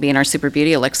first one being our Super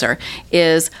Beauty Elixir,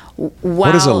 is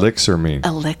what does elixir mean?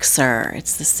 Elixir.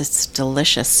 It's this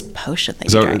delicious potion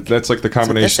that you drink. That's like the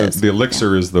combination. The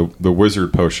elixir is the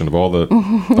wizard potion of all the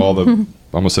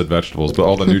I almost said vegetables, but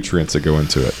all the nutrients that go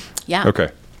into it. Yeah.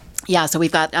 Okay. Yeah, so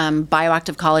we've got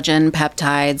bioactive collagen,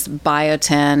 peptides,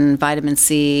 biotin, vitamin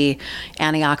C,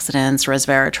 antioxidants,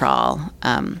 resveratrol,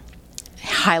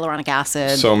 hyaluronic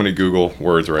acid. So many Google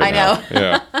words right now. I know.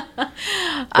 Yeah.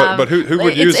 But who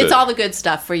would use it? It's all the good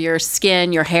stuff for your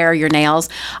skin, your hair, your nails.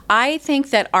 I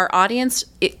think that our audience,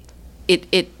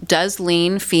 it does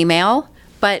lean female,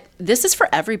 but this is for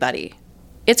everybody.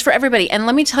 It's for everybody. And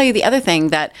let me tell you the other thing,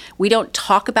 that we don't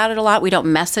talk about it a lot. We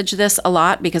don't message this a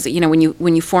lot, because, you know,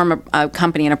 when you form a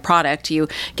company and a product, you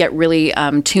get really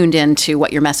tuned into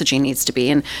what your messaging needs to be.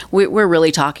 And we're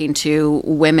really talking to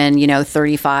women, you know,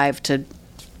 35 to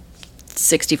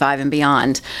 65 and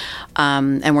beyond.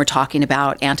 And we're talking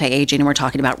about anti-aging, and we're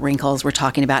talking about wrinkles, we're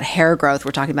talking about hair growth,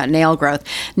 we're talking about nail growth.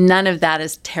 None of that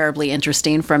is terribly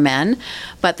interesting for men.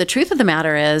 But the truth of the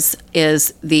matter is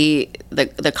the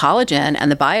collagen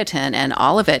and the biotin and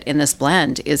all of it in this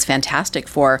blend is fantastic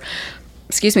for,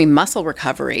 muscle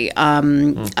recovery.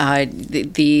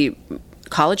 The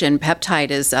collagen peptide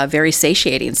is very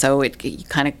satiating, so it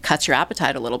kind of cuts your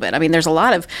appetite a little bit. I mean, there's a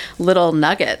lot of little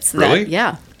nuggets. Really?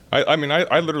 Yeah. I mean,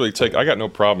 I literally I got no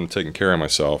problem taking care of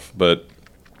myself, but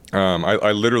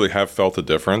I literally have felt a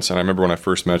difference. And I remember when I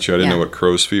first met you, I didn't know what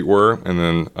crow's feet were, and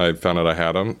then I found out I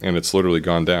had them, and it's literally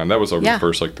gone down. That was over the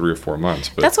first 3 or 4 months.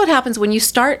 But that's what happens when you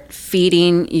start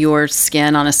feeding your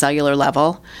skin on a cellular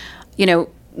level. You know,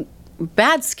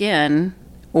 bad skin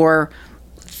or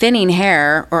thinning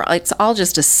hair, or it's all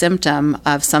just a symptom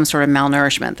of some sort of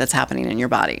malnourishment that's happening in your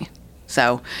body.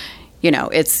 So, you know,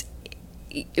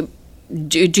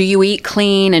 do you eat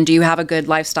clean and do you have a good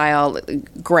lifestyle?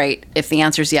 Great. If the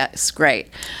answer is yes, great.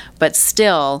 But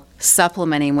still,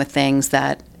 supplementing with things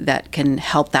that can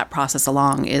help that process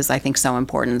along is, I think, so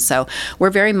important. So we're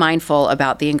very mindful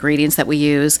about the ingredients that we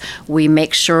use. We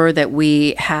make sure that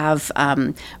we have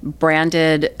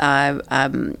branded,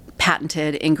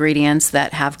 patented ingredients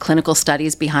that have clinical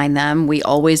studies behind them. We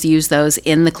always use those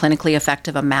in the clinically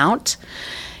effective amount.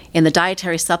 In the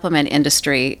dietary supplement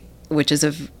industry, which is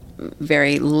a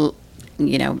very,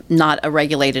 not a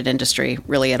regulated industry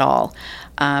really at all,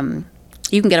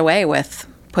 you can get away with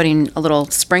putting a little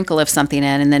sprinkle of something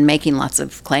in and then making lots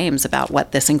of claims about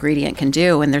what this ingredient can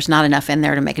do, and there's not enough in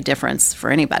there to make a difference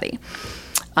for anybody.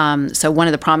 So one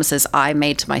of the promises I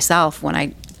made to myself when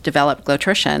I developed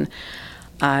Glotrition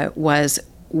was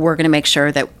we're going to make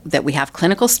sure that we have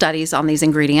clinical studies on these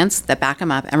ingredients that back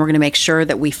them up, and we're going to make sure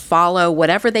that we follow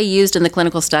whatever they used in the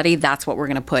clinical study. That's what we're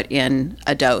going to put in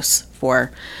a dose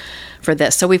for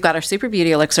this. So we've got our Super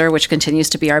Beauty Elixir, which continues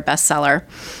to be our bestseller.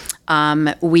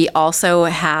 We also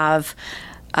have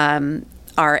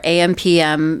our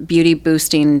AM/PM Beauty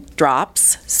Boosting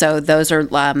Drops. So those are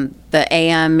the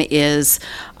AM is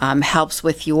helps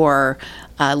with your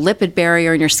lipid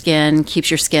barrier in your skin, keeps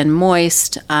your skin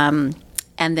moist.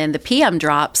 And then the PM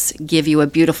drops give you a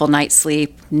beautiful night's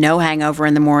sleep, no hangover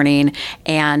in the morning,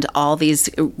 and all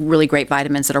these really great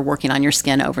vitamins that are working on your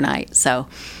skin overnight. So,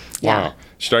 yeah. Wow.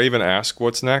 Should I even ask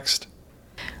what's next?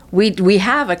 We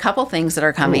have a couple things that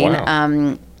are coming. Oh,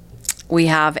 wow. We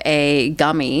have a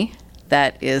gummy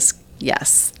that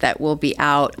will be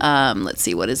out. Let's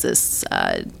see, what is this?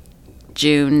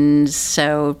 June.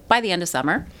 So by the end of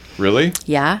summer. Really?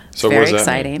 Yeah. So very what does that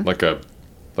exciting. mean?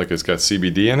 Like it's got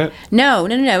CBD in it? No.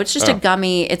 It's just a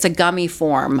gummy. It's a gummy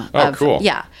form. Oh, cool.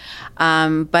 Yeah.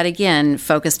 But again,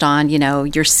 focused on,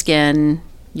 your skin,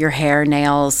 your hair,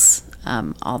 nails,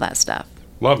 all that stuff.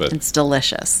 Love it. It's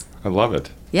delicious. I love it.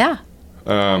 Yeah.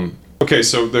 Okay,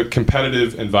 so the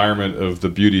competitive environment of the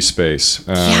beauty space.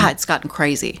 It's gotten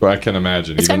crazy. I can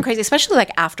imagine. It's gotten crazy, especially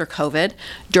like after COVID.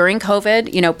 During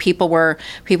COVID, people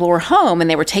were home and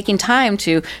they were taking time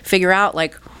to figure out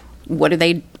like what do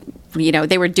they.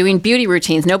 They were doing beauty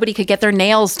routines. Nobody could get their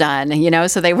nails done,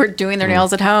 so they were doing their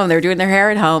nails at home. They were doing their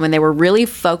hair at home, and they were really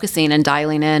focusing and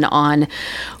dialing in on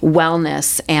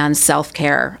wellness and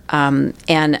self-care. And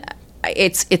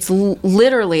it's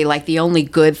literally like the only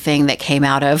good thing that came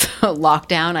out of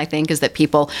lockdown, I think, is that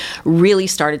people really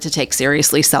started to take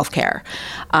seriously self-care.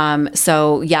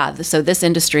 So this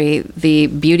industry, the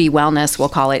beauty wellness, we'll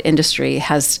call it industry,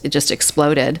 has just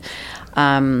exploded.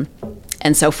 And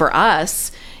so for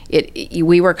us,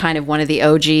 we were kind of one of the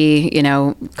OG,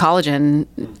 ingestible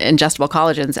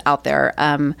collagens out there,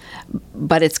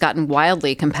 but it's gotten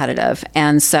wildly competitive.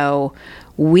 And so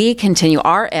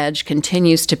our edge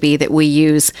continues to be that we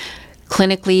use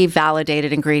clinically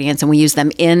validated ingredients and we use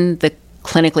them in the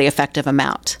clinically effective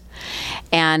amount.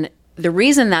 And the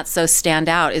reason that's so stand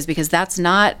out is because that's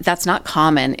not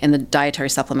common in the dietary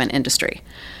supplement industry.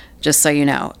 Just so you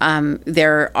know,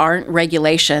 there aren't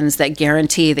regulations that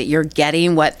guarantee that you're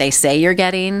getting what they say you're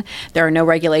getting. There are no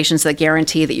regulations that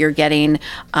guarantee that you're getting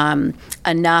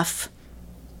enough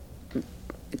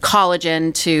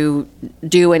collagen to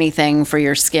do anything for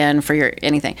your skin, for your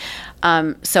anything.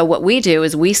 So what we do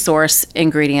is we source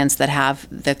ingredients that have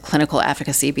the clinical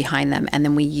efficacy behind them, and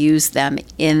then we use them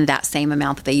in that same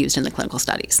amount that they used in the clinical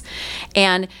studies.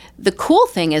 And the cool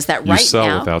thing is that you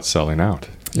sell without selling out.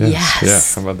 Yes.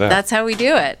 Yeah, how about that? That's how we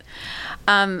do it.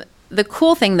 The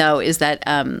cool thing, though, is that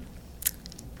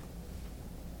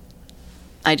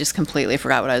I just completely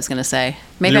forgot what I was going to say.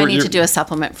 Maybe I need to do a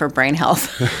supplement for brain health.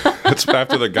 It's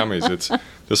after the gummies.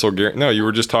 No, you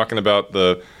were just talking about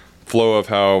the flow of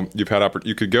how you've had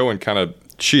you could go and kind of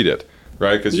cheat it,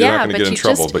 right? Because you're not going to get in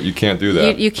trouble, but you can't do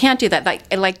that. You can't do that.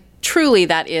 Like truly,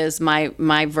 that is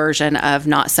my version of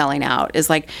not selling out. Is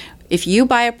like, if you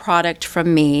buy a product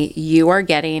from me, you are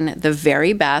getting the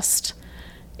very best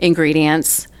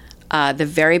ingredients, the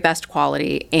very best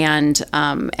quality, and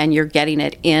you're getting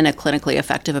it in a clinically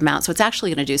effective amount. So it's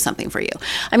actually going to do something for you.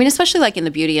 I mean, especially like in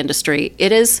the beauty industry,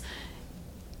 it's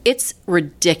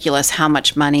ridiculous how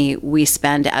much money we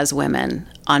spend as women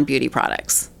on beauty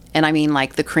products. And I mean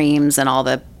like the creams and all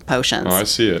the potions. Oh, I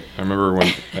see it. I remember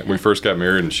when we first got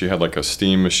married and she had like a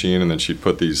steam machine and then she'd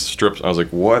put these strips. I was like,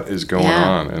 what is going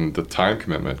on? And the time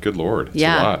commitment, good Lord, it's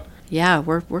a lot. Yeah,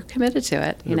 we're committed to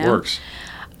it. It works.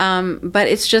 But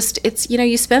it's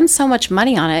you spend so much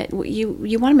money on it.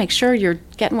 You want to make sure you're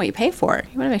getting what you pay for.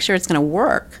 You want to make sure it's going to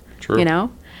work. True.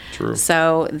 True.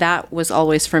 So that was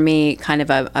always for me kind of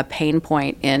a pain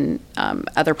point in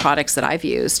other products that I've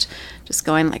used. Just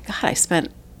going like, God, I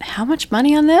spent how much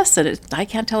money on this? And I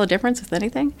can't tell a difference with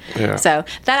anything. Yeah. So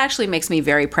that actually makes me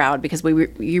very proud, because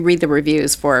you read the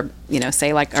reviews for,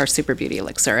 say like our Super Beauty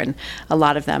Elixir, and a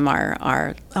lot of them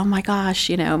are oh my gosh,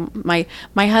 my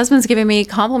husband's giving me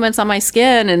compliments on my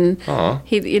skin, and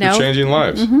you're changing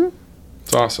lives. Mm-hmm.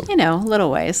 It's awesome. Little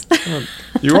ways.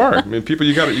 You are. I mean, people,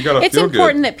 you got to feel good. It's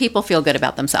important that people feel good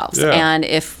about themselves. Yeah. And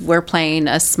if we're playing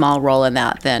a small role in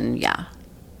that, then yeah.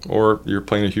 Or you're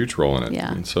playing a huge role in it.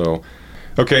 Yeah. And so,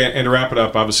 okay, and to wrap it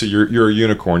up, obviously you're a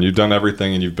unicorn. You've done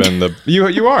everything, and you've been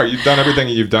you've done everything,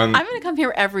 and you've done. I'm going to come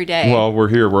here every day. Well, we're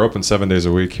here. We're open 7 days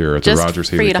a week here at the Rogers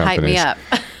Healy Companies. For you to hype me up.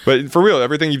 But for real,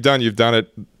 everything you've done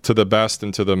it to the best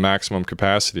and to the maximum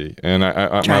capacity. And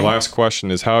my last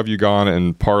question is, how have you gone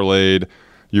and parlayed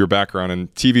your background in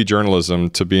TV journalism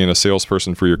to being a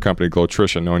salesperson for your company,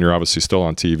 Glotrition, knowing you're obviously still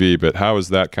on TV, but how has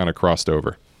that kind of crossed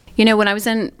over? When I was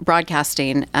in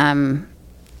broadcasting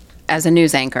as a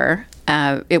news anchor,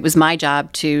 it was my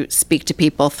job to speak to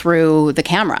people through the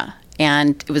camera.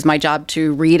 And it was my job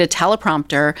to read a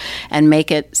teleprompter and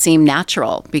make it seem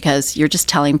natural, because you're just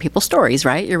telling people stories,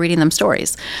 right? You're reading them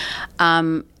stories.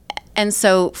 And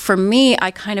so for me,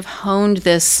 I kind of honed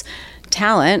this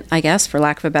talent, I guess, for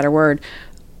lack of a better word,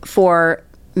 for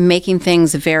making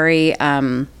things very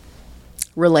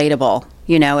relatable.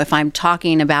 If I'm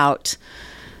talking about,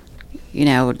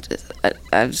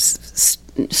 a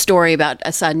story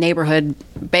about a neighborhood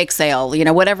bake sale,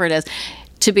 whatever it is,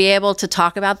 to be able to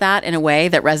talk about that in a way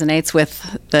that resonates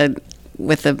with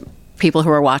the people who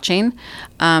are watching,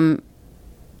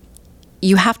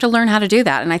 you have to learn how to do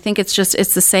that. And I think it's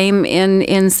the same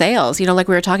in sales. Like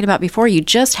we were talking about before, you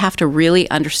just have to really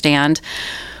understand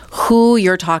who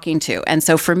you're talking to. And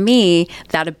so for me,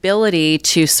 that ability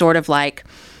to sort of like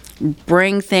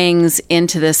bring things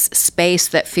into this space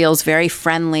that feels very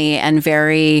friendly and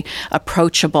very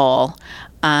approachable,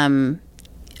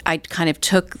 I kind of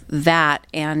took that,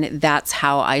 and that's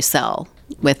how I sell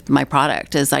with my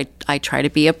product, is I try to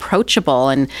be approachable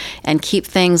and keep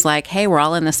things like, hey, we're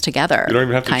all in this together. You don't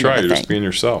even have to try, you're just being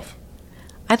yourself.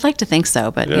 I'd like to think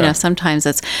so, but sometimes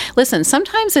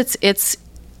sometimes it's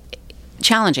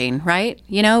challenging, right?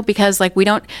 Because like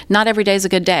not every day is a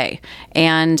good day.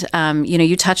 And,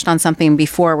 you touched on something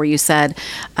before where you said,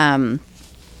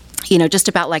 just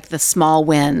about like the small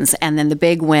wins and then the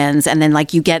big wins. And then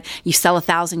like you sell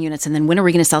 1,000 units, and then when are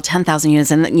we going to sell 10,000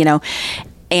 units? And,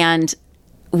 and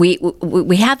we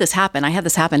had this happen. I had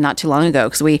this happen not too long ago,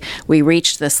 because we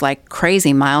reached this like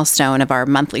crazy milestone of our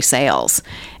monthly sales.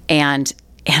 And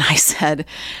I said,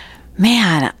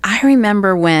 man, I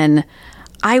remember when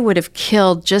I would have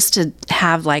killed just to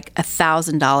have like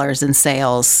 $1,000 in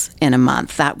sales in a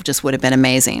month. That just would have been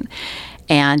amazing.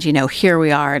 And, here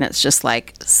we are, and it's just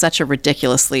like such a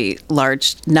ridiculously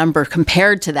large number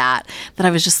compared to that I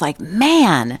was just like,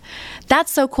 man,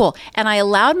 that's so cool. And I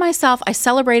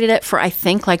celebrated it for, I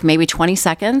think, like maybe 20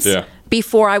 seconds. Yeah.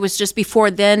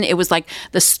 Before then, it was like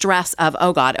the stress of,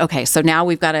 oh God, okay, so now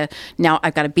I've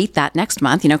got to beat that next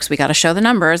month, because we got to show the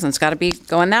numbers, and it's got to be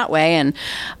going that way. And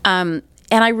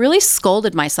I really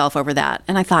scolded myself over that.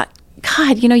 And I thought,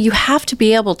 God, you have to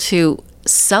be able to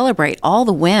celebrate all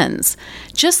the wins,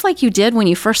 just like you did when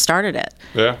you first started it.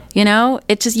 Yeah.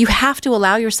 You have to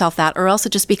allow yourself that, or else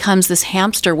it just becomes this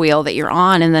hamster wheel that you're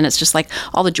on, and then it's just like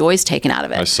all the joy's taken out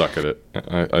of it. I suck at it.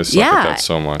 I suck at that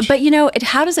so much. But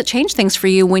how does it change things for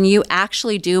you when you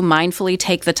actually do mindfully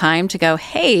take the time to go,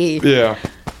 hey,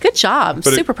 good job.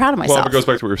 Super proud of myself. Well, it goes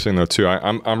back to what you were saying though too.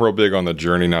 I'm real big on the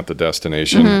journey, not the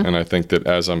destination. Mm-hmm. And I think that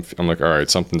as I'm like, all right,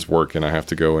 something's working, I have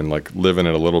to go and like live in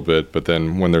it a little bit. But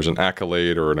then when there's an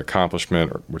accolade or an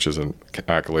accomplishment, which is an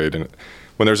accolade, and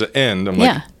when there's an end, I'm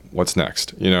like, what's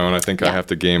next? And I think I have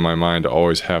to game my mind to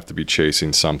always have to be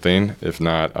chasing something. If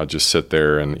not, I'll just sit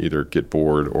there and either get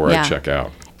bored or I check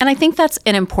out. And I think that's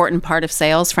an important part of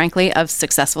sales, frankly, of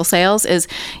successful sales, is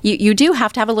you do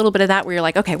have to have a little bit of that where you're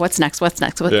like, okay, what's next? What's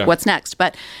next? What's next?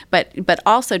 But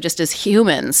also just as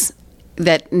humans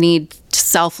that need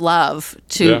self-love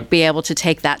to be able to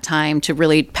take that time to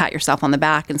really pat yourself on the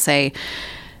back and say,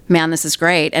 man, this is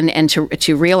great. And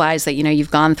to realize that, you've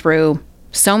gone through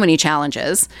so many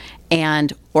challenges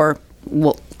or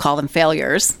we'll call them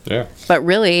failures. Yeah. But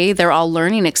really, they're all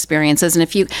learning experiences. And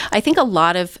I think a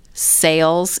lot of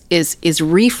sales is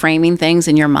reframing things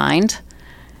in your mind,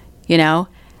 to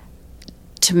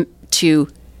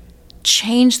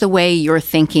change the way you're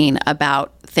thinking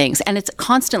about things. And it's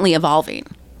constantly evolving,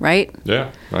 right?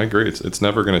 Yeah, I agree. It's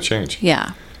never going to change.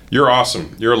 Yeah. You're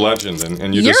awesome. You're a legend,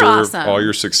 and you deserve all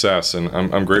your success. And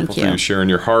I'm grateful for you sharing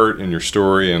your heart and your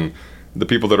story, and the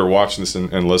people that are watching this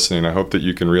and listening. I hope that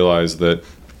you can realize that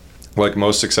like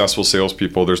most successful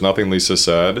salespeople, there's nothing Lisa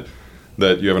said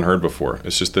that you haven't heard before.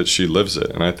 It's just that she lives it.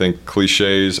 And I think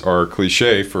cliches are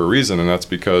cliche for a reason, and that's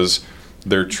because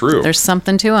they're true. There's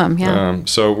something to them, yeah.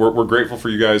 So we're grateful for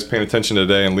you guys paying attention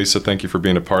today. And Lisa, thank you for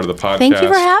being a part of the podcast. Thank you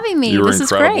for having me. You were This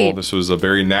incredible. is great. This was a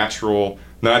very natural,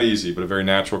 not easy, but a very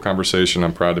natural conversation.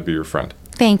 I'm proud to be your friend.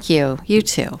 Thank you. You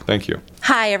too. Thank you.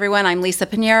 Hi, everyone. I'm Lisa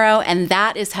Pineiro, and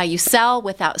that is how you sell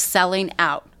without selling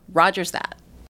out. Roger's that.